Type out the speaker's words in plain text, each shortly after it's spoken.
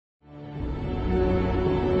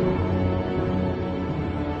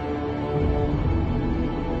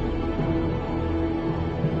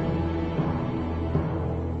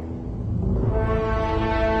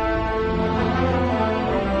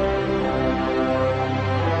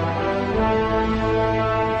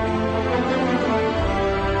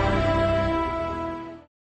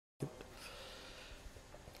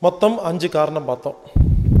மொத்தம் 5 காரணம் பார்த்தோம்.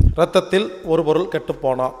 இரத்தத்தில் ஒரு பொருள்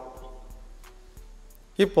கெட்டுப்போனா.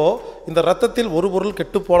 இப்போது இந்த இரத்தத்தில் ஒரு பொருள்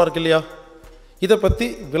கெட்டுப்போனா இருக்கு இல்லையா, இதை பற்றி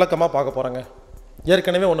விளக்கமாக பார்க்க போகிறேங்க.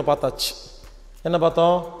 ஏற்கனவே ஒன்று பார்த்தாச்சு. என்ன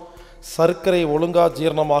பார்த்தோம்? சர்க்கரை ஒழுங்காக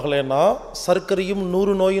ஜீரணமாகலைன்னா சர்க்கரையும்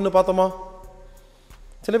 100 நோயின்னு பார்த்தோமா?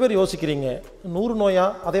 சில பேர் யோசிக்கிறீங்க, 100 நோயா?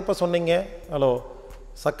 அதே எப்போ சொன்னீங்க? ஹலோ,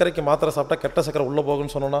 சர்க்கரைக்கு மாத்திரை சாப்பிட்டா கெட்ட சர்க்கரை உள்ளே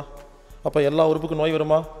போகுன்னு சொன்னோன்னா அப்போ எல்லா உறுப்புக்கும் நோய்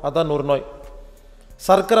வருமா? அதுதான் 100 நோய்.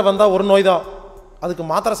 சர்க்கரை வந்தால் ஒரு நோய் தான், அதுக்கு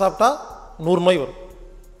மாத்திரை சாப்பிட்டா 100 நோய் வரும்.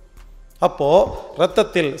 அப்போது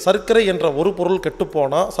இரத்தத்தில் சர்க்கரை என்ற ஒரு பொருள்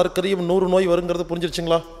கெட்டுப்போனால் சர்க்கரையும் 100 நோய் வருங்கிறது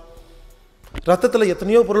புரிஞ்சிருச்சுங்களா? ரத்தத்தில்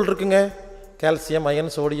எத்தனையோ பொருள் இருக்குங்க. கால்சியம்,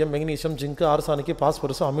 அயன், சோடியம், மெக்னீசியம், ஜிங்கு, ஆர்சானிக்கு,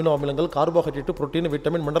 பாஸ்பரஸ், அமினோ அமிலங்கள், carbohydrate, protein,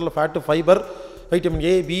 vitamin, mineral, fat, fibre, vitamin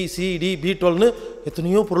A, B, C, D, B12ன்னு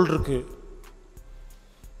எத்தனையோ பொருள் இருக்குது.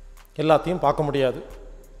 எல்லாத்தையும் பார்க்க முடியாது.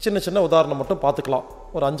 சின்ன சின்ன உதாரணம் மட்டும் பார்த்துக்கலாம்.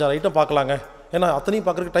 ஒரு 5-6 ஐட்டம் பார்க்கலாங்க. ஏன்னா அத்தனையும்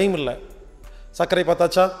பார்க்குறதுக்கு டைம் இல்லை. சர்க்கரை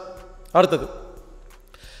பார்த்தாச்சா? அடுத்தது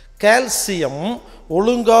கால்சியம்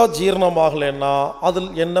ஒழுங்காக ஜீரணமாகலைன்னா அதில்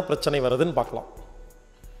என்ன பிரச்சனை வருதுன்னு பார்க்கலாம்.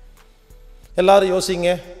 எல்லாரும்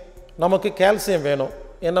யோசிங்க, நமக்கு கால்சியம் வேணும்,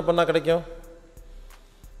 என்ன பண்ணால் கிடைக்கும்?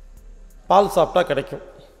 பால் சாப்பிட்டா கிடைக்கும்.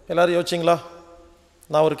 எல்லோரும் யோசிச்சிங்களா?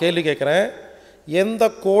 நான் ஒரு கேள்வி கேட்குறேன். எந்த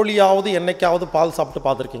கோழியாவது என்னைக்காவது பால் சாப்பிட்டு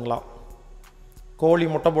பார்த்துருக்கீங்களா? கோழி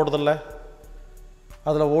முட்டை போடுதில்ல,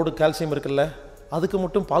 அதில் ஓடு கால்சியம் இருக்குல்ல, அதுக்கு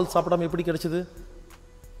மட்டும் பால் சாப்பிடாமல் எப்படி கிடைச்சிது?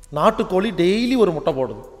 நாட்டுக்கோழி டெய்லி ஒரு முட்டை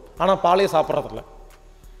போடுது, ஆனால் பாலே சாப்பிட்றதில்ல.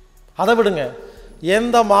 அதை விடுங்க,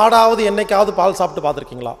 எந்த மாடாவது என்னைக்காவது பால் சாப்பிட்டு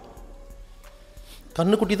பார்த்துருக்கீங்களா?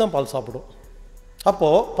 கண்ணுக்குட்டி தான் பால் சாப்பிடும்.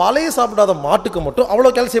 அப்போது பாலையே சாப்பிடாத மாட்டுக்கு மட்டும்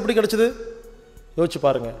அவ்வளோ கால்சியம் எப்படி கிடச்சிது? யோசிச்சு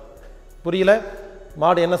பாருங்கள். புரியல?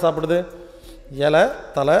 மாடு என்ன சாப்பிடுது? இலை,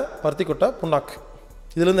 தலை, பருத்தி கொட்டை, புண்ணாக்கு.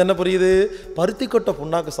 இதுலேருந்து என்ன புரியுது? பருத்தி கொட்டை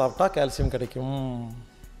புண்ணாக்கு சாப்பிட்டா கால்சியம் கிடைக்கும்,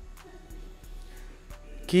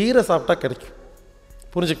 கீரை சாப்பிட்டா கிடைக்கும்.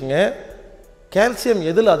 புரிஞ்சுக்குங்க. கால்சியம்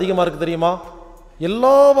எதில் அதிகமாக இருக்குது தெரியுமா?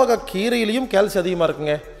 எல்லா வகை கீரையிலையும் கால்சியம் அதிகமாக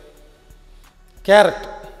இருக்குங்க. கேரட்,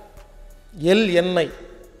 எள் எண்ணெய்,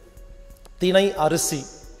 திணை அரிசி,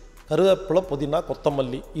 கருவேப்பிலை, புதினா,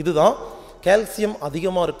 கொத்தமல்லி, இதுதான் கால்சியம்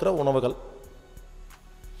அதிகமாக இருக்கிற உணவுகள்.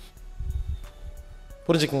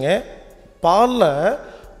 புரிஞ்சுக்குங்க. பாலில்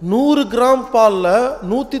 100 கிராம் பாலில்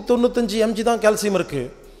 195 mg தான் கால்சியம்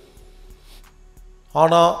இருக்குது.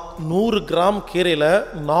 ஆனால் 100 கிராம் கீரையில்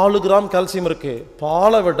 4 கிராம் கால்சியம் இருக்குது.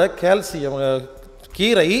 பாலை விட கால்சியம்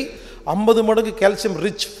கீரை 50 மடங்கு கால்சியம்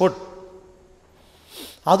ரிச் ஃபுட்.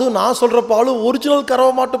 அதுவும் நான் சொல்கிற பால் ஒரிஜினல்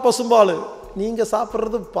கறவை மாட்டு பசும்பால். நீங்கள்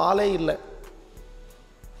சாப்பிட்றது பாலே இல்லை.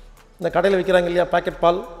 இந்த கடையில் விற்கிறாங்க இல்லையா பேக்கெட்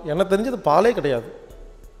பால், எனக்கு தெரிஞ்சது பாலே கிடையாது.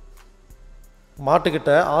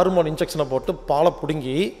 மாட்டுக்கிட்ட ஹார்மோன் இன்ஜெக்ஷனை போட்டு பாலை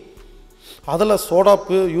பிடுங்கி அதில்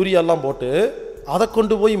சோடாப்பு, யூரியாலாம் போட்டு அதை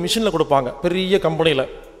கொண்டு போய் மிஷினில் கொடுப்பாங்க. பெரிய கம்பெனியில்,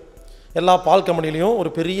 எல்லா பால் கம்பெனிலையும் ஒரு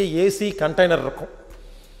பெரிய ஏசி கண்டெய்னர் இருக்கும்.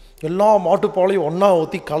 எல்லா மாட்டுப்பாலையும் ஒன்றா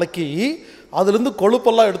ஊற்றி கலக்கி அதுலேருந்து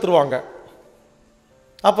கொழுப்பெல்லாம் எடுத்துருவாங்க.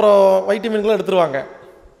 அப்புறம் வைட்டமின்களும் எடுத்துருவாங்க.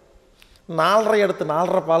 4.5 எடுத்து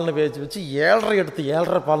 4.5 பால்னு பேர் வச்சு 7.5 எடுத்து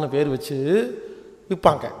 7.5 பால்னு பேர் வச்சு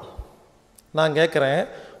விற்பாங்க. நான் கேட்குறேன்,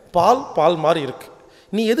 பால் பால் மாதிரி இருக்குது,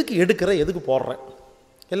 நீ எதுக்கு எடுக்கிற, எதுக்கு போடுற?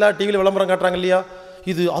 எல்லா டிவியில் விளம்பரம் காட்டுறாங்க இல்லையா,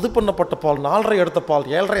 இது அது பண்ணப்பட்ட பால், 4.5 எடுத்த பால்,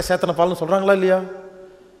 7.5 சேர்த்தன பால்னு சொல்கிறாங்களா இல்லையா?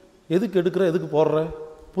 எதுக்கு எடுக்கிற, எதுக்கு போடுற?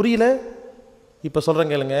 புரியல? இப்போ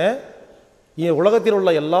சொல்கிறேன் கேளுங்க. உலகத்தில் உள்ள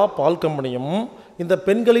எல்லா பால் கம்பெனியும் இந்த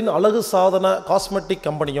பெண்களின் அழகு சாதன காஸ்மெட்டிக்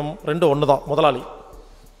கம்பெனியும் ரெண்டு ஒன்று தான் முதலாளி.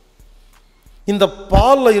 இந்த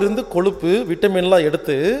பாலில் இருந்து கொழுப்பு, விட்டமின்லாம்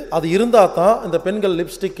எடுத்து அது இருந்தால் தான் இந்த பெண்கள்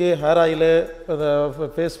lipstick, hair oil,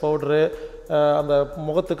 face powder, அந்த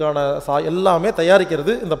முகத்துக்கான எல்லாமே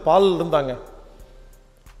தயாரிக்கிறது இந்த பால் இருந்தாங்க.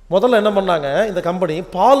 முதல்ல என்ன பண்ணாங்க, இந்த கம்பெனி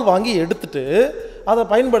பால் வாங்கி எடுத்துட்டு அதை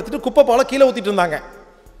பயன்படுத்திட்டு குப்பை பாலை கீழே ஊற்றிட்டு இருந்தாங்க.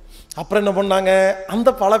 அப்புறம் என்ன பண்ணாங்க, அந்த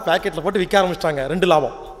பாலை பேக்கெட்டில் போட்டு விற்க ஆரம்பிச்சிட்டாங்க. 2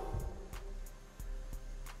 லாபம்.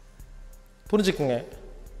 புரிஞ்சுக்குங்க.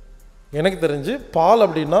 எனக்கு தெரிஞ்சு பால்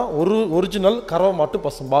அப்படின்னா ஒரு ஒரிஜினல் கறவை மாட்டு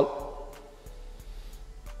பசும்பால்.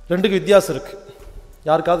 2க்கு வித்தியாசம் இருக்குது.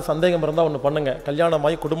 யாருக்காவது சந்தேகம் இருந்தால் ஒன்று பண்ணுங்கள்.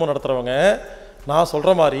 கல்யாணமாகி குடும்பம் நடத்துகிறவங்க, நான்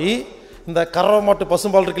சொல்கிற மாதிரி இந்த கறவை மாட்டு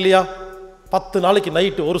பசும்பால் இருக்கு இல்லையா, 10 நாளைக்கு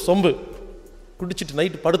நைட்டு ஒரு சொம்பு குடிச்சிட்டு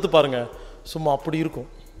நைட்டு படுத்து பாருங்கள், சும்மா அப்படி இருக்கும்.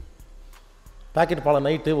 பேக்கெட் பாலை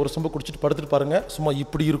நைட்டு ஒரு சொம்பு குடிச்சிட்டு படுத்துட்டு பாருங்கள், சும்மா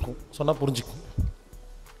இப்படி இருக்கும். சொன்னால் புரிஞ்சுக்கும்.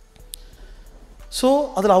 ஸோ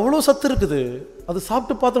அதில் அவ்வளோ சத்து இருக்குது. அது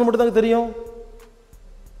சாப்பிட்டு பார்த்தோன்னு மட்டும் தாங்க தெரியும்.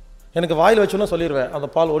 எனக்கு வாயில் வச்சோன்னா சொல்லிடுவேன் அந்த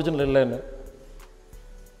பால் ஒரிஜினல் இல்லைன்னு.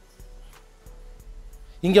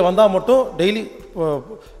 இங்கே வந்தால் மட்டும் டெய்லி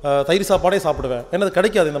தயிர் சாப்பாடே சாப்பிடுவேன். ஏன்னா அது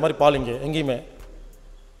கிடைக்காது இந்த மாதிரி பால் இங்கே எங்கேயுமே.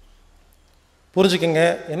 புரிஞ்சுக்கங்க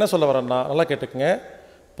என்ன சொல்ல வரேன்னா, நல்லா கேட்டுக்குங்க.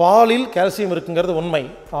 பாலில் கால்சியம் இருக்குங்கிறது உண்மை.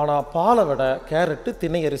 ஆனால் பாலை விட கேரட்டு,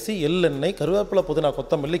 திணை அரிசி, எள்ளெண்ணெய், கருவேப்பிலை, புதினா,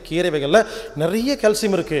 கொத்தமல்லி, கீரை வகைகளில் நிறைய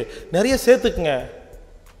கால்சியம் இருக்குது. நிறைய சேர்த்துக்குங்க.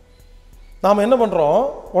 நாம் என்ன பண்ணுறோம்,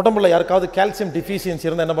 உடம்புல யாருக்காவது கால்சியம் டிஃபிஷியன்சி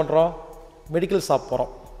இருந்தால் என்ன பண்ணுறோம், மெடிக்கல் ஷாப்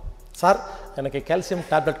போகிறோம். சார் எனக்கு கால்சியம்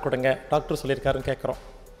டேப்லெட் கொடுங்க, டாக்டர் சொல்லியிருக்காருன்னு கேட்குறோம்.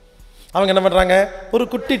 அவங்க என்ன பண்ணுறாங்க, ஒரு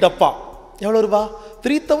குட்டி டப்பா, எவ்வளோ ரூபா,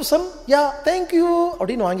 3000, யா தேங்க்யூ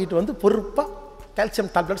அப்படின்னு வாங்கிட்டு வந்து பொறுப்பாக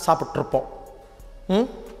கால்சியம் டேப்லெட் சாப்பிட்ருப்போம்.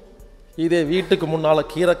 இதே வீட்டுக்கு முன்னால்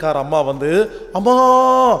கீரைக்கார அம்மா வந்து, அம்மா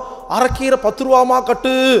அரைக்கீரை 10 ரூபாமா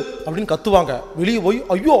கட்டு அப்படின்னு கத்துவாங்க. வெளியே போய்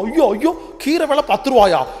ஐயோ ஐயோ ஐயோ கீரை விலை 10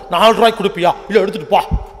 ரூபாயா, 4 ரூபாய்க்கு கொடுப்பியா, இல்லை எடுத்துட்டு பா.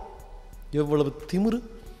 எவ்வளவு திமிரு.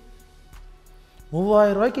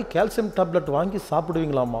 3000 ரூபாய்க்கு கால்சியம் டேப்லெட் வாங்கி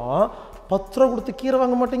சாப்பிடுவீங்களாமா, 10 ரூபா கொடுத்து கீரை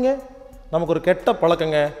வாங்க மாட்டீங்க. நமக்கு ஒரு கெட்ட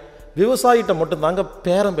பழக்கங்க, விவசாயிகிட்ட மட்டும்தாங்க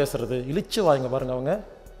பேரம் பேசுறது. இழிச்சு வாங்க பாருங்க. அவங்க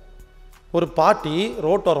ஒரு பாட்டி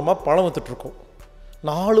ரோட்டோரமாக பழம் வித்துட்ருக்கோம்.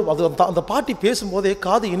 4 அது அந்த பாட்டி பேசும்போதே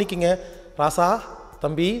காது இனிக்குங்க. ராசா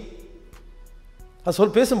தம்பி அது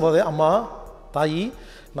பேசும்போதே, அம்மா தாயி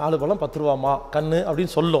 4 பழம் 10 ரூபாம்மா கண்ணு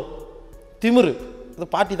அப்படின்னு சொல்லும். திமிரு. அது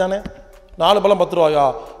பாட்டி தானே. 4 பழம் 10 ரூபாயா,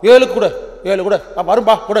 7 கூட 7 கூட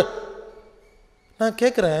வரும்பா கூட. நான்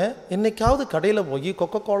கேட்குறேன், என்னைக்காவது கடையில் போய்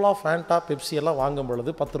கொக்கோ கோலா, ஃபேண்டா, பெப்சி எல்லாம் வாங்கும்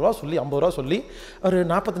பொழுது 10 ரூபா சொல்லி 50 ரூபா சொல்லி ஒரு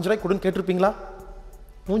 45 ரூபாய்க்கு கொடுன்னு கேட்டிருப்பீங்களா?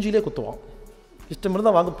 மூஞ்சிலே குத்துவான். இஷ்டம்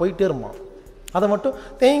இருந்தால் வாங்க போயிட்டே இருப்பான். அதை மட்டும்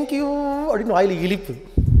தேங்க்யூ அப்படின்னு வாயில் இழிப்பு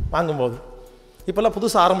வாங்கும்போது. இப்போல்லாம்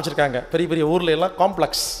புதுசாக ஆரம்பிச்சிருக்காங்க பெரிய பெரிய ஊரில் எல்லாம்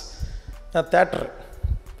காம்ப்ளெக்ஸ் தேட்டரு,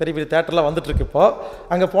 பெரிய பெரிய தேட்டர்லாம் வந்துட்டுருக்கு. இப்போது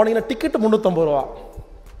அங்கே போனீங்கன்னா டிக்கெட்டு 350 ரூபா.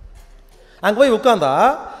 அங்கே போய் உட்காந்தா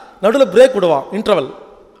நடுவில் பிரேக் விடுவான், இன்டர்வல்.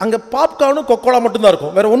 அங்கே பாப்கார்னும் கொக்கோலா மட்டும்தான்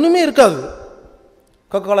இருக்கும், வேறு ஒன்றுமே இருக்காது.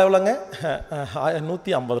 கொக்கோலா எவ்வளோங்க,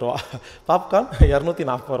 150 ரூபா. பாப்கார்ன்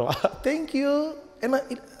 240 ரூபா. தேங்க்யூ. என்ன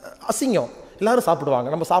அசிங்கம், எல்லோரும் சாப்பிடுவாங்க,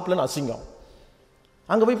 நம்ம சாப்பிடலன்னு அசிங்கம்.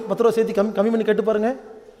 அங்கே போய் 10 ரூபா சேர்த்து கம்மி பண்ணி கேட்டு பாருங்கள்.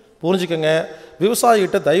 புரிஞ்சுக்கோங்க,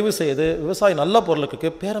 விவசாயிகிட்ட தயவு செய்து விவசாயி நல்ல பொருளுக்கு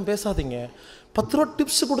பேரம் பேசாதீங்க. 10 ரூபா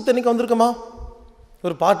டிப்ஸ் கொடுத்து இன்றைக்கி வந்திருக்கோமா?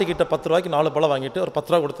 ஒரு பாட்டிக்கிட்ட 10 ரூபாய்க்கு 4 பழம் வாங்கிட்டு ஒரு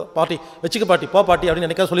 10 ரூபா கொடுத்த பாட்டி வச்சுக்க பாட்டி போ பாட்டி அப்படின்னு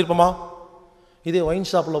என்னைக்கா சொல்லியிருப்போமா? இதே ஒயின்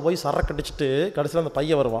ஷாப்பில் போய் சரக்கு அடிச்சுட்டு கடைசியில் அந்த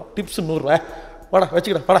பையன் வருவான், டிப்ஸ் 100 ரூபா வாடா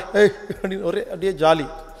வச்சுக்கிட வாடா அப்படின்னு ஒரே அப்படியே ஜாலி.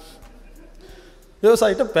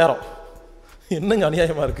 விவசாயிட்ட பேரம் என்னங்க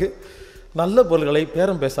அநியாயமாக இருக்குது. நல்ல பொருள்களை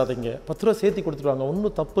பேரம் பேசாதீங்க. 10 ரூபா சேர்த்து கொடுத்துருவாங்க,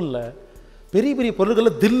 ஒன்றும் தப்பு இல்லை. பெரிய பெரிய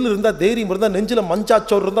பொருள்களில் தில் இருந்தால், தைரியம் இருந்தால், நெஞ்சில்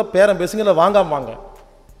மஞ்சாச்சோறு இருந்தால் பேரம் பேசுங்க, இல்லை வாங்காம வாங்க.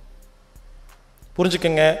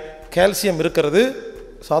 புரிஞ்சுக்கங்க, கால்சியம் இருக்கிறது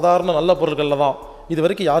சாதாரண நல்ல பொருள்களில் தான். இது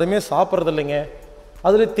வரைக்கும் யாருமே சாப்பிட்றது இல்லைங்க.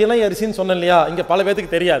 அதில் திணை அரிசின்னு சொன்னேன் இல்லையா, இங்கே பல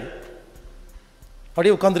பேத்துக்கு தெரியாது.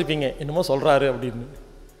 அப்படியே உட்காந்துருப்பீங்க, என்னமோ சொல்கிறாரு அப்படின்னு.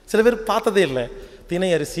 சில பேர் பார்த்ததே இல்லை.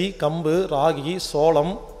 திணை அரிசி, கம்பு, ராகி,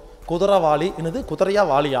 சோளம், குதிரைவாளி. என்னது குதிரையா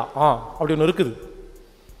வாலியா? அப்படி ஒன்று இருக்குது.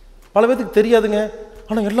 பல பேத்துக்கு தெரியாதுங்க.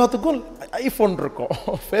 ஆனால் எல்லாத்துக்கும் ஐஃபோன் இருக்கும்,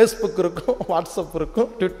 ஃபேஸ்புக் இருக்கும், வாட்ஸ்அப் இருக்கும்,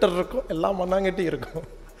 ட்விட்டர் இருக்கும், எல்லாம் மண்ணாங்கட்டி இருக்கும்.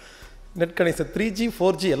 நெட் கனெக்ஷன் 3G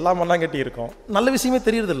 4G எல்லாம் மண்ணாங்கட்டி இருக்கும். நல்ல விஷயமே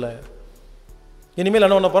தெரியறதில்ல. இனிமேல்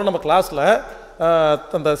என்ன பண்ண போகிறோம், நம்ம கிளாஸில்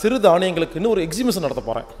அந்த சிறு தானியங்களுக்கு இன்னும் ஒரு எக்ஸிபிஷன் நடத்த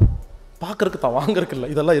போகிறேன். பார்க்குறதுக்கு தான், வாங்குறதுக்கு இல்லை.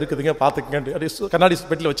 இதெல்லாம் இருக்குதுங்க பார்த்துக்குங்க. அப்படியே கண்ணாடி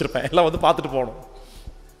பெட்டில் வச்சுருப்பேன், எல்லாம் வந்து பார்த்துட்டு போகணும்.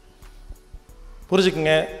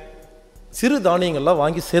 புரிஞ்சுக்குங்க, சிறு தானியங்கள்லாம்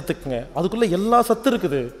வாங்கி சேர்த்துக்குங்க. அதுக்குள்ளே எல்லா சத்து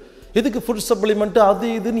இருக்குது. எதுக்கு ஃபுட் சப்ளிமெண்ட்டு அது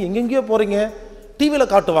இதுன்னு எங்கெங்கேயோ போகிறீங்க.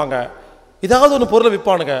 டிவியில் காட்டுவாங்க, ஏதாவது ஒன்று பொருளை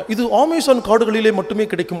விற்பானுங்க. இது அமேசான் காடுகளிலே மட்டுமே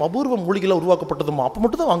கிடைக்கும், அபூர்வ மூலிகையில் உருவாக்கப்பட்டதுமா. அப்போ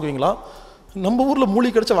மட்டும் தான் வாங்குவீங்களா? நம்ம ஊரில்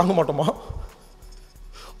மூலிகை கிடைச்சா வாங்க மாட்டோமா?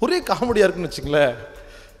 ஒரே காமெடியாக இருக்குன்னு வச்சுங்களேன்.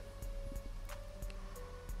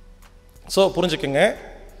 ஸோ புரிஞ்சுக்குங்க.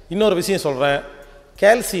 இன்னொரு விஷயம் சொல்கிறேன்,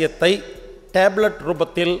 கால்சியத்தை டேப்லெட்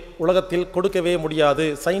ரூபத்தில் உலகத்தில் கொடுக்கவே முடியாது.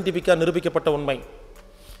 சயின்டிஃபிக்காக நிரூபிக்கப்பட்ட உண்மை.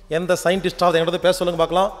 எந்த சயின்டிஸ்டாவது எங்கிட்ட பேச சொல்லுங்க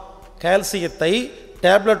பார்க்கலாம். கால்சியத்தை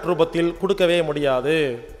டேப்லெட் ரூபத்தில் கொடுக்கவே முடியாது.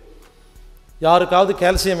 யாருக்காவது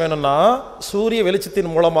கால்சியம் வேணும்னா சூரிய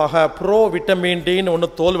வெளிச்சத்தின் மூலமாக ப்ரோ விட்டமின் டின்னு ஒன்று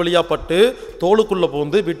தோல் வழியாக பட்டு தோலுக்குள்ளே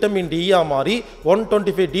பூந்து விட்டமின் டியாக மாறி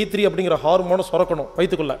 125 D3 அப்படிங்கிற ஹார்மோனை சுரக்கணும்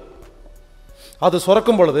வயிற்றுக்குள்ளே. அது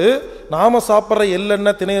சுரக்கும் பொழுது நாம் சாப்பிட்ற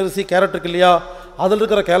எள்ளெண்ணெய், திணையரிசி, கேரட் இருக்கு இல்லையா, அதில்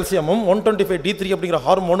இருக்கிற கால்சியமும் 125 D3 அப்படிங்கிற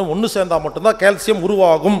ஹார்மோனும் ஒன்று சேர்ந்தால் மட்டும்தான் கால்சியம்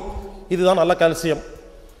உருவாகும். இதுதான் நல்ல கால்சியம்.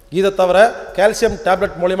 இதை தவிர கால்சியம்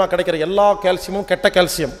டேப்லெட் மூலிமா கிடைக்கிற எல்லா கால்சியமும் கெட்ட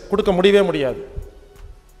கால்சியம், கொடுக்க முடியவே முடியாது.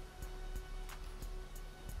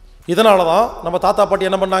 இதனால தான் நம்ம தாத்தா பாட்டி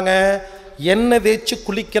என்ன பண்ணாங்க, எண்ணெய் தேய்ச்சி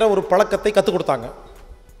குளிக்கிற ஒரு பழக்கத்தை கற்றுக் கொடுத்தாங்க.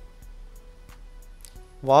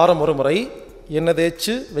 வாரம் ஒரு முறை எண்ணெய்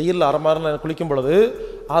தேய்ச்சி வெயிலில் அரை மணி நேரம் குளிக்கும் பொழுது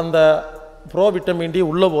அந்த ப்ரோ விட்டமின் டி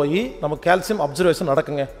உள்ளே போய் நமக்கு கால்சியம் அப்சர்வேஷன்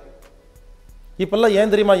நடக்குங்க. இப்போல்லாம்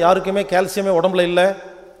ஏன் தெரியுமா யாருக்குமே கால்சியமே உடம்புல இல்லை?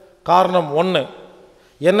 காரணம் ஒன்று,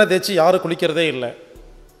 எண்ணெய் தேய்ச்சி யாரும் குளிக்கிறதே இல்லை.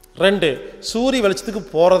 2, சூரிய வெளிச்சத்துக்கு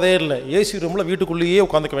போகிறதே இல்லை, ஏசி ரூமில் வீட்டுக்குள்ளேயே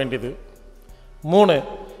உட்காந்துக்க வேண்டியது. 3,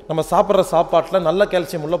 நம்ம சாப்பிட்ற சாப்பாட்டில் நல்ல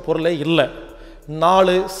கால்சியம் உள்ள பொருளே இல்லை.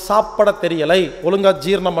 4, சாப்பிட தெரியலை, ஒழுங்காக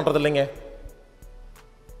ஜீரணம் பண்ணுறது இல்லைங்க.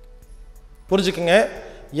 புரிஞ்சுக்குங்க,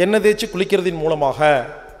 எண்ணெய் தேய்ச்சி குளிக்கிறதின் மூலமாக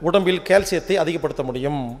உடம்பில் கால்சியத்தை அதிகப்படுத்த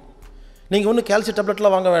முடியும். நீங்கள் ஒன்றும் கால்சியம்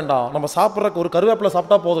டேப்லெட்லாம் வாங்க வேண்டாம். நம்ம சாப்பிட்றக்கு ஒரு கருவேப்பிலை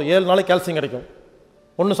சாப்பிட்டா போதும், 7 நாளைக்கு கால்சியம் கிடைக்கும்.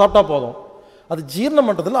 ஒன்று சாப்பிட்டா போதும். அது ஜீரணம்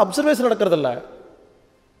பண்ணுறதில்ல, அப்சர்வேஷன் நடக்கிறதில்ல.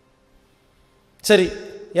 சரி,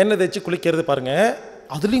 எண்ணெய் தேய்ச்சி குளிக்கிறது பாருங்கள்.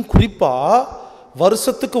 அதுலேயும் குறிப்பாக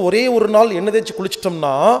வருஷத்துக்கு ஒரே ஒரு நாள் எண்ணெய் தேய்ச்சி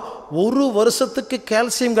குளிச்சிட்டோம்னா 1 வருஷத்துக்கு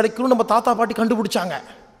கால்சியம் கிடைக்கும்னு நம்ம தாத்தா பாட்டி கண்டுபிடிச்சாங்க.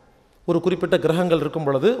 ஒரு குறிப்பிட்ட கிரகங்கள் இருக்கும்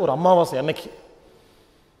பொழுது ஒரு அமாவாசை அன்னைக்கு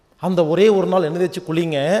அந்த ஒரே ஒரு நாள் எண்ணெய் தேய்ச்சி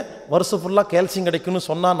குளிங்க, வருஷம் ஃபுல்லாக கால்சியம் கிடைக்குன்னு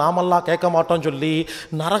சொன்னால் நாமெல்லாம் கேட்க மாட்டோம்னு சொல்லி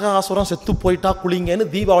நரகாசுரம் செத்து போயிட்டா குளிங்கன்னு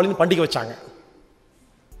தீபாவளின்னு பண்டிகை வச்சாங்க.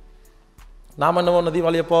 நாம் என்ன பண்ணோம்,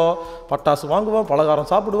 தீபாவளி அப்போ பட்டாசு வாங்குவோம், பலகாரம்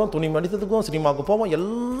சாப்பிடுவோம், துணி மடித்ததுக்கும் சினிமாவுக்கு போவோம்,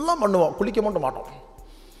 எல்லாம் பண்ணுவோம், குளிக்க மட்டும் மாட்டோம்.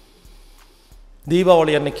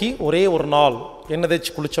 தீபாவளி அன்னைக்கு ஒரே ஒரு நாள் எண்ணெய்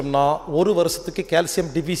தேய்ச்சி குளித்தோம்னா 1 வருஷத்துக்கு கால்சியம்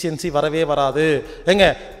டிஃபிஷியன்சி வரவே வராது. ஏங்க,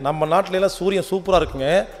 நம்ம நாட்டிலலாம் சூரியன் சூப்பராக இருக்குங்க.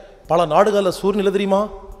 பல நாடுகளில் சூரியன் இல்லை தெரியுமா?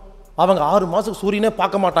 அவங்க 6 மாதத்துக்கு சூரியனே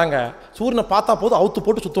பார்க்க மாட்டாங்க. சூரியனை பார்த்தா போதும் அவுத்து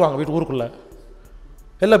போட்டு சுற்றுவாங்க வீட்டு ஊருக்குள்ளே,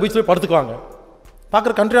 எல்லா பீச்சில் படுத்துக்குவாங்க.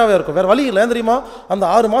 பார்க்குற கண்ட்ரியாகவே இருக்கும், வேறு வழி இல்லை. ஏன் தெரியுமா? அந்த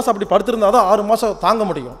 6 மாதம் அப்படி படுத்திருந்தால் தான் 6 மாதம் தாங்க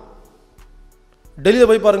முடியும். டெல்லியில்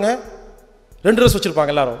போய் பாருங்கள், 2 ட்ரெஸ்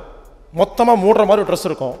வச்சுருப்பாங்க எல்லோரும், மொத்தமாக மூடுற மாதிரி ஒரு ட்ரெஸ்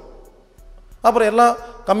இருக்கும், அப்புறம் எல்லாம்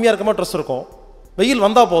கம்மியாக இருக்க மாதிரி ட்ரெஸ் இருக்கும். வெயில்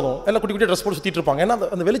வந்தால் போதும் எல்லாம் குட்டி குட்டி ட்ரெஸ் போட்டு சுற்றிட்டு இருப்பாங்க. ஏன்னா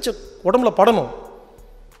அந்த வெளிச்சம் உடம்புல படணும்.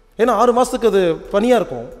 ஏன்னா 6 மாதத்துக்கு அது பனியாக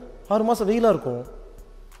இருக்கும், 6 மாதம் வெயிலாக இருக்கும்.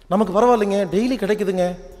 நமக்கு பரவாயில்லைங்க, டெய்லி கிடைக்குதுங்க.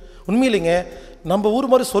 உண்மையில்லைங்க, நம்ம ஊர்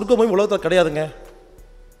மாதிரி சொர்க்கமும் உலகத்தில் கிடையாதுங்க.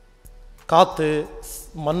 காற்று,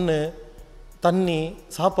 மண், தண்ணி,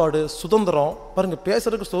 சாப்பாடு, சுதந்திரம் பாருங்கள்.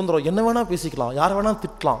 பேசுறதுக்கு சுதந்திரம், என்ன வேணால் பேசிக்கலாம், யாரை வேணால்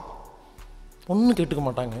திட்டலாம், ஒன்றும் கேட்டுக்க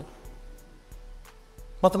மாட்டாங்க.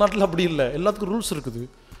 மற்ற நாட்டில் அப்படி இல்லை, எல்லாத்துக்கும் ரூல்ஸ் இருக்குது.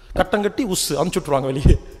 கட்டங்கட்டி உஸ்ஸு அனுப்பிச்சுட்ருவாங்க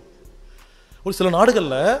வெளியே. ஒரு சில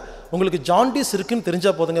நாடுகளில் உங்களுக்கு ஜாண்டிஸ் இருக்குன்னு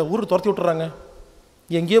தெரிஞ்சால் போதுங்க, ஊருக்கு துரத்தி விட்டுறாங்க.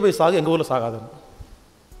 எங்கேயோ போய் சாகு, எங்கள் ஊரில் சாகாதுன்னு.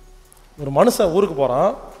 ஒரு மனுஷன் ஊருக்கு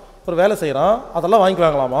போகிறான், ஒரு வேலை செய்கிறான், அதெல்லாம்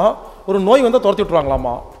வாங்கிக்குவாங்களாமா. ஒரு நோய் வந்தால் துரத்தி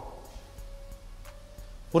விட்டுருவாங்களாமா.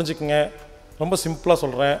 புரிஞ்சுக்குங்க, ரொம்ப சிம்பிளாக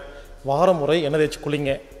சொல்கிறேன். வாரம் முறை எண்ணெய் தேய்ச்சி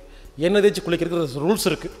குளிங்க. எண்ணெய் தேய்ச்சி குளிக்கிறதுக்கு ரூல்ஸ்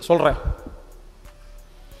இருக்குது, சொல்கிறேன்.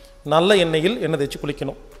 நல்ல எண்ணெயில் எண்ணெய் தேய்ச்சி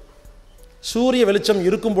குளிக்கணும். சூரிய வெளிச்சம்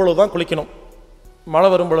இருக்கும் பொழுது தான் குளிக்கணும். மழை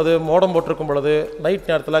வரும் பொழுது, மோடம் போட்டிருக்கும் பொழுது, நைட்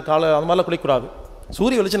நேரத்தில், காலை அந்த மாதிரிலாம் குளிக்கக்கூடாது.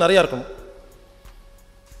 சூரிய வெளிச்சம் நிறையா இருக்கணும்.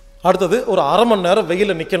 அடுத்தது ஒரு 1/2 மணி நேரம்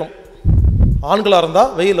வெயிலில் நிற்கணும். ஆண்களாக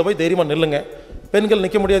இருந்தால் வெயிலில் போய் தைரியமாக நில்லுங்க. பெண்கள்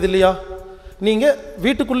நிற்க முடியாது இல்லையா? நீங்கள்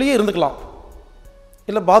வீட்டுக்குள்ளேயே இருந்துக்கலாம்,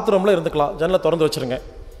 இல்லை பாத்ரூமில் இருந்துக்கலாம், ஜன்னலை திறந்து வச்சுருங்க.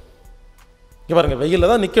 இங்கே பாருங்கள்,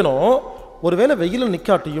 வெயிலில் தான் நிற்கணும். ஒருவேளை வெயிலில்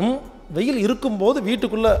நிற்காட்டியும் வெயில் இருக்கும்போது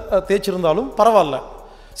வீட்டுக்குள்ளே தேய்ச்சிருந்தாலும் பரவாயில்ல.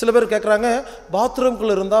 சில பேர் கேட்குறாங்க,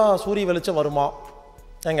 பாத்ரூம்குள்ளே இருந்தால் சூரிய வெளிச்சம் வருமா?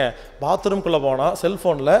 ஏங்க, பாத்ரூம்குள்ளே போனால்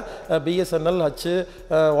செல்ஃபோனில் பிஎஸ்என்எல், ஹச்சு,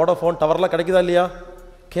 வோடாஃபோன் டவர்லாம் கிடைக்குதா இல்லையா?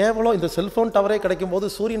 கேவலம் இந்த செல்ஃபோன் டவரே கிடைக்கும் போது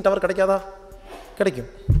சூரியன் டவர் கிடைக்காதா? கிடைக்கும்.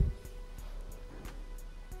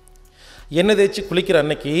 எண்ணெய் தேய்ச்சி குளிக்கிற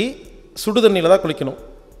அன்னைக்கு சுடு தண்ணியில் தான் குளிக்கணும்,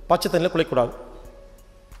 பச்சை தண்ணியில் குளிக்கக்கூடாது.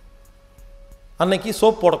 அன்னைக்கு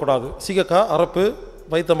சோப் போடக்கூடாது. சீகக்காய், அரப்பு,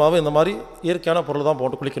 வைத்த மாவு, இந்த மாதிரி இயற்கையான பொருள் தான்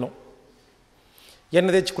போட்டு குளிக்கணும்.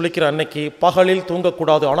 எண்ணெய் தேய்ச்சி குளிக்கிற அன்னைக்கு பகலில்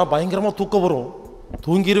தூங்கக்கூடாது. ஆனால் பயங்கரமாக தூக்கம் வரும்,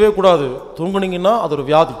 தூங்கிடவே கூடாது. தூங்குனீங்கன்னா அது ஒரு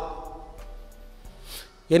வியாதி.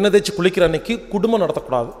 எண்ணெய் தேய்ச்சி குளிக்கிற அன்னைக்கு குடும்பம்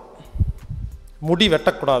நடத்தக்கூடாது, முடி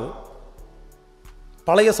வெட்டக்கூடாது,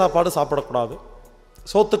 பழைய சாப்பாடு சாப்பிடக்கூடாது,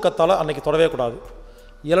 சோத்துக்கத்தால் அன்னைக்கு தொடவே கூடாது,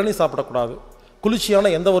 இளநீ சாப்பிடக்கூடாது,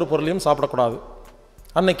 குளிர்ச்சியான எந்த ஒரு பொருளையும் சாப்பிடக்கூடாது.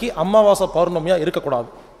 அன்னைக்கு அமாவாசை பௌர்ணமியாக இருக்கக்கூடாது.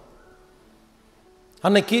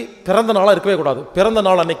 அன்னைக்கு பிறந்த நாளாக இருக்கவே கூடாது. பிறந்த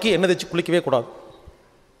நாள் அன்னைக்கு எண்ணெய் தேய்ச்சி குளிக்கவே கூடாது.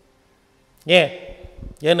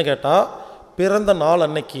 ஏன்னு கேட்டால், பிறந்த நாள்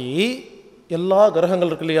அன்னைக்கு எல்லா கிரகங்கள்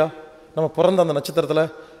இருக்கு இல்லையா, நம்ம பிறந்த அந்த நட்சத்திரத்தில்,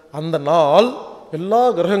 அந்த நாள் எல்லா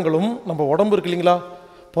கிரகங்களும் நம்ம உடம்பு இருக்கு இல்லைங்களா,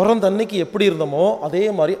 பிறந்த அன்னைக்கு எப்படி இருந்தோமோ அதே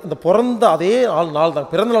மாதிரி அந்த பிறந்த அதே நாள் தான்,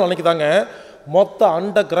 பிறந்த நாள் அன்னைக்கு தாங்க மொத்த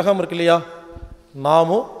அண்ட கிரகம் இருக்கு இல்லையா,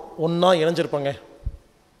 நாமும் ஒன்றா இணைஞ்சிருப்போங்க.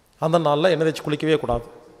 அந்த நாளில் எண்ணெய் தேய்ச்சி குளிக்கவே கூடாது.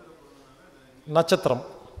 நட்சத்திர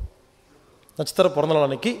பிறந்த நாள்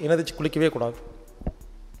அன்னைக்கு எண்ணெய் தேய்ச்சி குளிக்கவே கூடாது.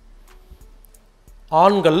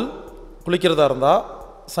 ஆண்கள் குளிக்கிறதா இருந்தால்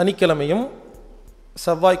சனிக்கிழமையும்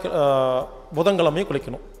புதன்கிழமையும்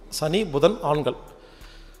குளிக்கணும். சனி, புதன் ஆண்கள்,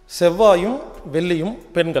 செவ்வாயும் வெள்ளியும்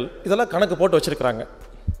பெண்கள். இதெல்லாம் கணக்கு போட்டு வச்சுருக்கிறாங்க.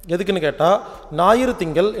 எதுக்குன்னு கேட்டால், ஞாயிறு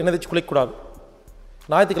திங்கள் எண்ணெய் தேய்ச்சி குளிக்கக்கூடாது.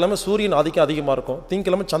 ஞாயிற்றுக்கிழமை சூரியன் ஆதிக்கம் அதிகமாக இருக்கும்,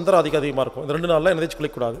 திங்கக்கிழமை சந்திர ஆதிக்கம் அதிகமாக இருக்கும். இந்த 2 நாளில் எண்ணெய் தேய்ச்சி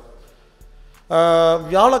குளிக்கக்கூடாது.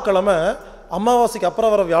 வியாழக்கிழமை அமாவாசைக்கு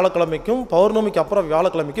அப்புறம் வர வியாழக்கிழமைக்கும் பௌர்ணமிக்கு அப்புறம்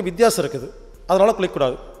வியாழக்கிழமைக்கும் வித்தியாசம் இருக்குது. அதனால்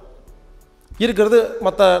குளிக்கக்கூடாது. இருக்கிறது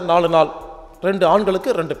மற்ற 4 நாள், 2 ஆண்களுக்கு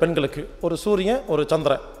 2 பெண்களுக்கு, ஒரு சூரியன் ஒரு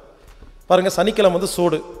சந்திரன். பாருங்கள், சனிக்கிழமை வந்து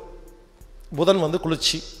சூடு, புதன் வந்து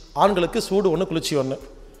குளிர்ச்சி, ஆண்களுக்கு சூடு 1 குளிர்ச்சி 1,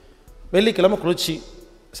 வெள்ளிக்கிழமை குளிர்ச்சி,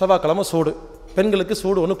 செவ்வாய்க்கிழமை சூடு, பெண்களுக்கு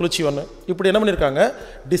சூடு 1 குளிர்ச்சி 1. இப்படி என்ன பண்ணியிருக்காங்க,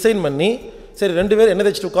 டிசைன் பண்ணி, சரி 2 பேர் எண்ணெய்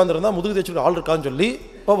தேய்ச்சிட்டு உட்காந்துருந்தா முதுகு தேய்ச்சிட்டு ஆள் இருக்கான்னு சொல்லி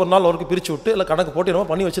ஒவ்வொரு நாள் அவருக்கு பிரித்து விட்டு இல்லை கணக்கு போட்டு என்னமோ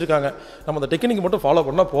பண்ணி வச்சுருக்காங்க. நம்ம அந்த டெக்னிக் மட்டும் ஃபாலோ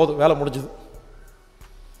பண்ணால் போதும், வேலை முடிஞ்சுது.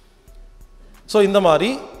 ஸோ இந்த மாதிரி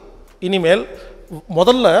இனிமேல்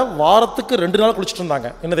முதல்ல வாரத்துக்கு 2 நாள் குளிச்சுட்டு இருந்தாங்க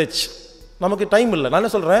எண்ணெய் தேய்ச்சி. நமக்கு டைம் இல்லை. நான்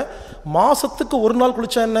என்ன சொல்கிறேன், மாதத்துக்கு 1 நாள்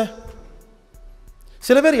குளித்தா என்ன?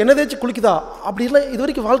 சில பேர் எண்ணெய் தேய்ச்சி குளிக்குதா, அப்படி இல்லை, இது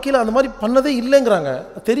வரைக்கும் வாழ்க்கையில் அந்த மாதிரி பண்ணதே இல்லைங்கிறாங்க,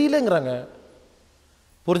 தெரியலேங்கிறாங்க.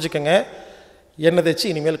 புரிஞ்சுக்கங்க, எண்ணெய் தேய்ச்சி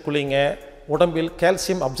இனிமேல் குளிங்க. உடம்பில்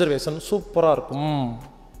கால்சியம் அப்சர்வேஷன் சூப்பராக இருக்கும்.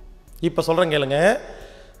 இப்போ சொல்கிறேன் கேளுங்க,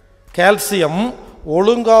 கால்சியம்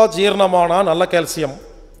ஒழுங்காக ஜீரணமானா நல்ல கால்சியம்,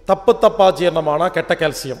 தப்பாக ஜீரணமானா கெட்ட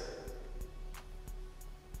கால்சியம்.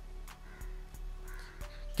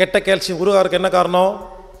 கெட்ட கால்சியம் உருவாகிறதுக்கு என்ன காரணம்?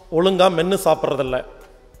 ஒழுங்காக மென்று சாப்பிட்றதில்ல,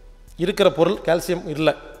 இருக்கிற பொருள் கால்சியம்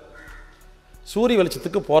இல்லை, சூரிய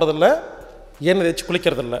வெளிச்சத்துக்கு போகிறதில்ல, எண்ணெய் தேய்ச்சி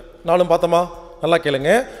குளிக்கிறதில்ல. நானும் பார்த்தோமா, நல்லா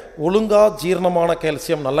கேளுங்க, ஒழுங்கா ஜீரணமான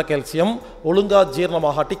கால்சியம் நல்ல கால்சியம், ஒழுங்கா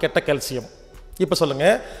ஜீரணமாகாட்டி கெட்ட கால்சியம். இப்போ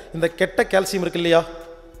சொல்லுங்கள், இந்த கெட்ட கால்சியம் இருக்கு இல்லையா,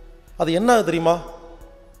 அது என்ன தெரியுமா?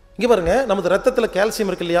 இங்கே பாருங்க, நமது ரத்தத்தில் கால்சியம்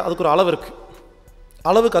இருக்கு இல்லையா, அதுக்கு ஒரு அளவு இருக்குது.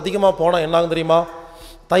 அளவுக்கு அதிகமாக போனால் என்ன ஆகும் தெரியுமா?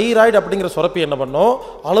 தைராய்டு அப்படிங்கிற சுரப்பி என்ன பண்ணும்,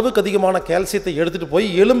 அளவுக்கு அதிகமான கால்சியத்தை எடுத்துகிட்டு போய்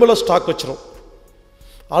எலும்பில் ஸ்டாக் வச்சிரும்.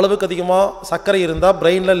 அளவுக்கு அதிகமாக சர்க்கரை இருந்தால்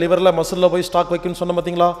பிரெயினில் லிவரில் மசிலில் போய் ஸ்டாக் வைக்குன்னு சொன்ன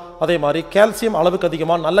பார்த்தீங்களா? அதே மாதிரி கால்சியம் அளவுக்கு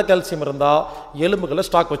அதிகமாக நல்ல கால்சியம் இருந்தால் எலும்புகளை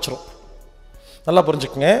ஸ்டாக் வச்சிரும். நல்லா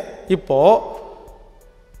புரிஞ்சுக்குங்க. இப்போது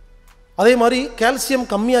அதே மாதிரி கால்சியம்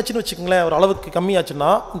கம்மியாச்சுன்னு வச்சுக்கோங்களேன், ஒரு அளவுக்கு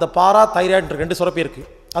கம்மியாச்சுன்னா இந்த பாரா தைராய்டு 2 சுரப்பி இருக்குது.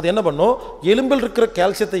 அது என்ன பண்ணும், எலும்பில் இருக்கிற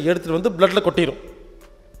கால்சியத்தை எடுத்துகிட்டு வந்து பிளட்டில் கொட்டிடும்.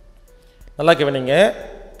 நல்லா கவனிங்க,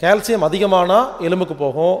 கால்சியம் அதிகமானால் எலும்புக்கு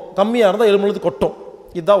போகும், கம்மியாக இருந்தால் எலும்புலேருந்து கொட்டும்.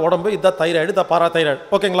 இதுதான் உடம்பு, இதுதான் தைராய்டு, இதுதான் பாரா தைராய்டு.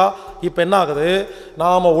 ஓகேங்களா? இப்போ என்ன ஆகுது,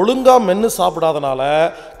 நாம் ஒழுங்காக மென்று சாப்பிடாதனால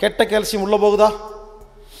கெட்ட கால்சியம் உள்ளே போகுதா?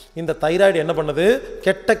 இந்த தைராய்டு என்ன பண்ணுது,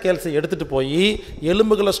 கெட்ட கால்சியம் எடுத்துகிட்டு போய்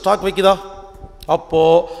எலும்புகளை ஸ்டாக் வைக்குதா?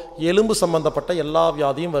 அப்போது எலும்பு சம்பந்தப்பட்ட எல்லா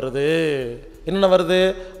வியாதியும் வருது. என்னென்ன வருது?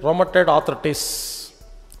 ரொமட்டட் ஆர்த்ரைட்டிஸ்,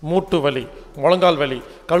 மூட்டு வலி, முழங்கால் வலி,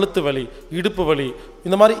 கழுத்து வலி, இடுப்பு வலி,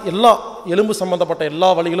 இந்த மாதிரி எல்லா எலும்பு சம்பந்தப்பட்ட எல்லா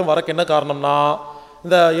வலிகளும் வரக்கு என்ன காரணம்னா,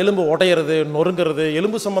 இந்த எலும்பு உடையிறது, நொறுங்கிறது,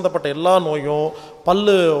 எலும்பு சம்பந்தப்பட்ட எல்லா நோயும்,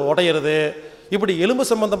 பல்லு உடையிறது, இப்படி எலும்பு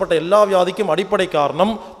சம்பந்தப்பட்ட எல்லா வியாதிக்கும் அடிப்படை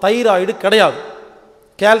காரணம் தைராய்டு கிடையாது,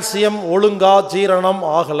 கால்சியம் ஒழுங்கா ஜீரணம்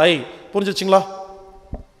ஆகலை. புரிஞ்சிச்சிங்களா?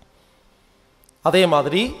 அதே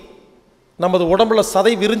மாதிரி நமது உடம்புல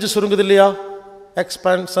சதை விரிஞ்சு சுருங்குது இல்லையா,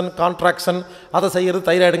 எக்ஸ்பான்ஷன் கான்ட்ராக்ஷன், அதை செய்கிறது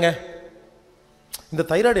தைராய்டுங்க. இந்த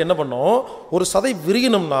தைராய்டு என்ன பண்ணும், ஒரு சதை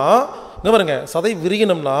விரியணும்னா, இங்கே பாருங்க, சதை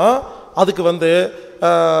விரியணும்னா அதுக்கு வந்து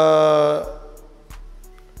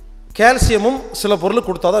கால்சியமும் சில பொருள்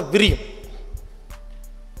கொடுத்தாதான் விரியும்.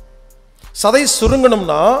 சதை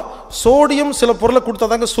சுருங்கணும்னா சோடியம் சில பொருளை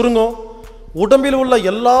கொடுத்தாதாங்க சுருங்கும். உடம்பில் உள்ள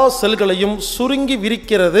எல்லா செல்களையும் சுருங்கி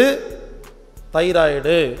விரிக்கிறது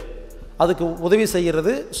தைராய்டு. அதுக்கு உதவி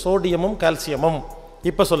செய்கிறது சோடியமும் கால்சியமும்.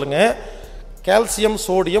 இப்போ சொல்லுங்க, கால்சியம்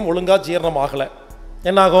சோடியம் ஒழுங்கா ஜீரணம் ஆகலை,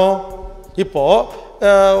 என்னாகும்?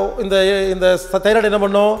 இப்போது இந்த இந்த தைராய்டு என்ன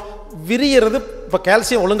பண்ணும், விரியறது. இப்போ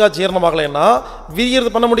கால்சியம் ஒழுங்கா ஜீரணமாகலைன்னா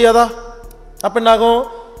விரியறது பண்ண முடியாதா? அப்போ என்னாகும்,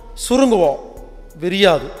 சுருங்குவோம்,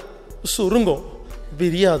 விரியாது, சுருங்கும்,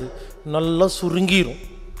 விரியாது, நல்லா சுருங்கிடும்.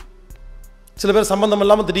 சில பேர் சம்பந்தம்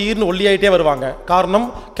இல்லாமல் திடீர்னு ஒல்லியாயிட்டே வருவாங்க. காரணம்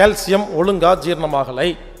கால்சியம் ஒழுங்கா ஜீரணமாகலை.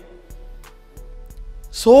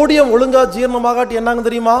 சோடியம் ஒழுங்கா ஜீரணமாகாட்டி என்னாங்க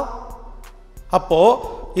தெரியுமா? அப்போது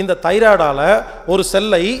இந்த தைராய்டால் ஒரு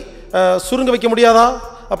செல்லை சுருங்க வைக்க முடியாதா?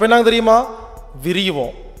 அப்போ என்னாங்க தெரியுமா?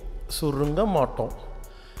 விரியுவோம், சுருங்க மாட்டோம்,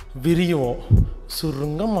 விரியுவோம்,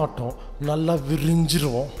 சுருங்க மாட்டோம், நல்லா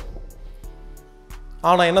விரிஞ்சிருவோம்.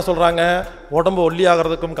 ஆனால் என்ன சொல்கிறாங்க, உடம்பு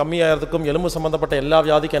ஒல்லியாகிறதுக்கும் கம்மியாகிறதுக்கும் எலும்பு சம்மந்தப்பட்ட எல்லா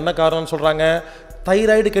வியாதிக்கும் என்ன காரணம்னு சொல்கிறாங்க?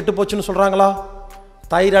 தைராய்டு கெட்டு போச்சுன்னு சொல்கிறாங்களா?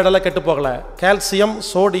 தைராய்டெல்லாம் கெட்டு போகலை. Calcium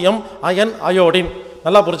sodium iron iodine.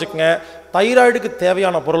 நல்லா புரிஞ்சுக்குங்க, தைராய்டுக்கு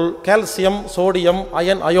தேவையான பொருள் கால்சியம் சோடியம்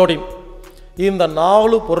அயன் அயோடின். இந்த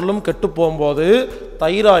 4 பொருளும் கெட்டு போகும்போது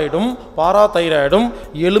தைராய்டும் பாரா தைராய்டும்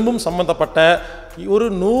எலும்பும் சம்பந்தப்பட்ட ஒரு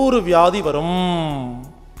 100 வியாதி வரும்.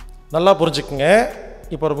 நல்லா புரிஞ்சுக்குங்க.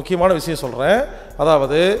 இப்போ ஒரு முக்கியமான விஷயம் சொல்கிறேன்.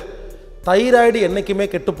 அதாவது தைராய்டு என்றைக்குமே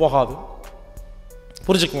கெட்டு போகாது.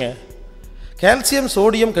 புரிஞ்சுக்குங்க. கால்சியம்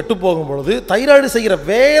சோடியம் கெட்டு போகும் பொழுது தைராய்டு செய்கிற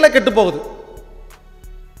வேலை கெட்டு போகுது.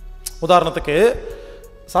 உதாரணத்துக்கு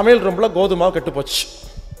சமையல் ரூமில் கோதுமை கெட்டு போச்சு,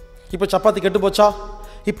 இப்போ சப்பாத்தி கெட்டு போச்சா?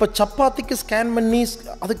 இப்போ சப்பாத்திக்கு ஸ்கேன் பண்ணி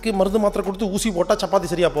அதுக்கு மருந்து மாத்திரை கொடுத்து ஊசி போட்டால் சப்பாத்தி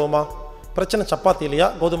சரியாக போகுமா? பிரச்சனை சப்பாத்தி இல்லையா,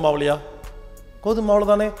 கோதுமை மாவுலையா? கோதுமை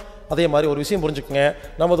மாவில் தானே. அதே மாதிரி ஒரு விஷயம் புரிஞ்சுக்கங்க,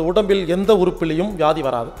 நமது உடம்பில் எந்த உறுப்பிலையும் வியாதி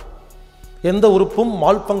வராது, எந்த உறுப்பும்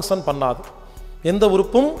மால் ஃபங்க்ஷன் பண்ணாது, எந்த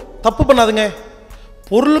உறுப்பும் தப்பு பண்ணாதுங்க.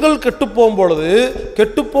 பொருள்கள் கெட்டு போகும்பொழுது,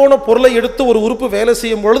 கெட்டுப்போன பொருளை எடுத்து ஒரு உறுப்பு வேலை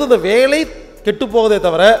செய்யும் பொழுது அந்த வேலை கெட்டு போவதே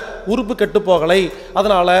தவிர உறுப்பு கெட்டு போகலை.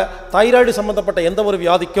 அதனால் தைராய்டு சம்மந்தப்பட்ட எந்த ஒரு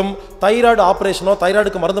வியாதிக்கும் தைராய்டு ஆப்ரேஷனோ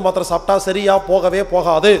தைராய்டுக்கு மருந்து மாத்திரை சாப்பிட்டா சரியா போகவே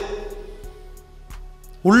போகாது.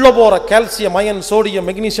 உள்ள போகிற கால்சியம், அயன், சோடியம்,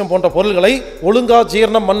 மெக்னீசியம் போன்ற பொருள்களை ஒழுங்கா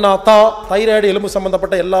ஜீரணம் பண்ணாத்தா தைராய்டு எலும்பு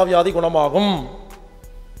சம்பந்தப்பட்ட எல்லா வியாதி குணமாகும்.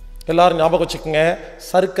 எல்லாரும் ஞாபகம் வச்சுக்கோங்க,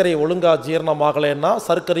 சர்க்கரை ஒழுங்கா ஜீரணமாகலைன்னா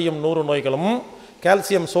சர்க்கரையும் 100 நோய்களும்,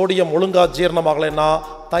 கால்சியம் சோடியம் ஒழுங்கா ஜீரணமாகலைன்னா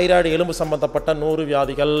தைராய்டு எலும்பு சம்பந்தப்பட்ட 100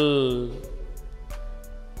 வியாதிகள்.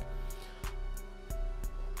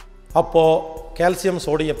 அப்போ கால்சியம்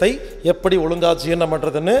சோடியத்தை எப்படி ஒழுங்கா ஜீரணம்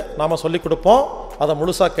பண்ணுறதுன்னு நாம் சொல்லிக் கொடுப்போம். அதை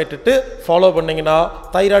முழுசாக கேட்டுட்டு ஃபாலோ பண்ணிங்கன்னா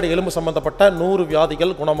தைராய்டு எலும்பு சம்பந்தப்பட்ட 100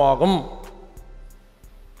 வியாதிகள் குணமாகும்.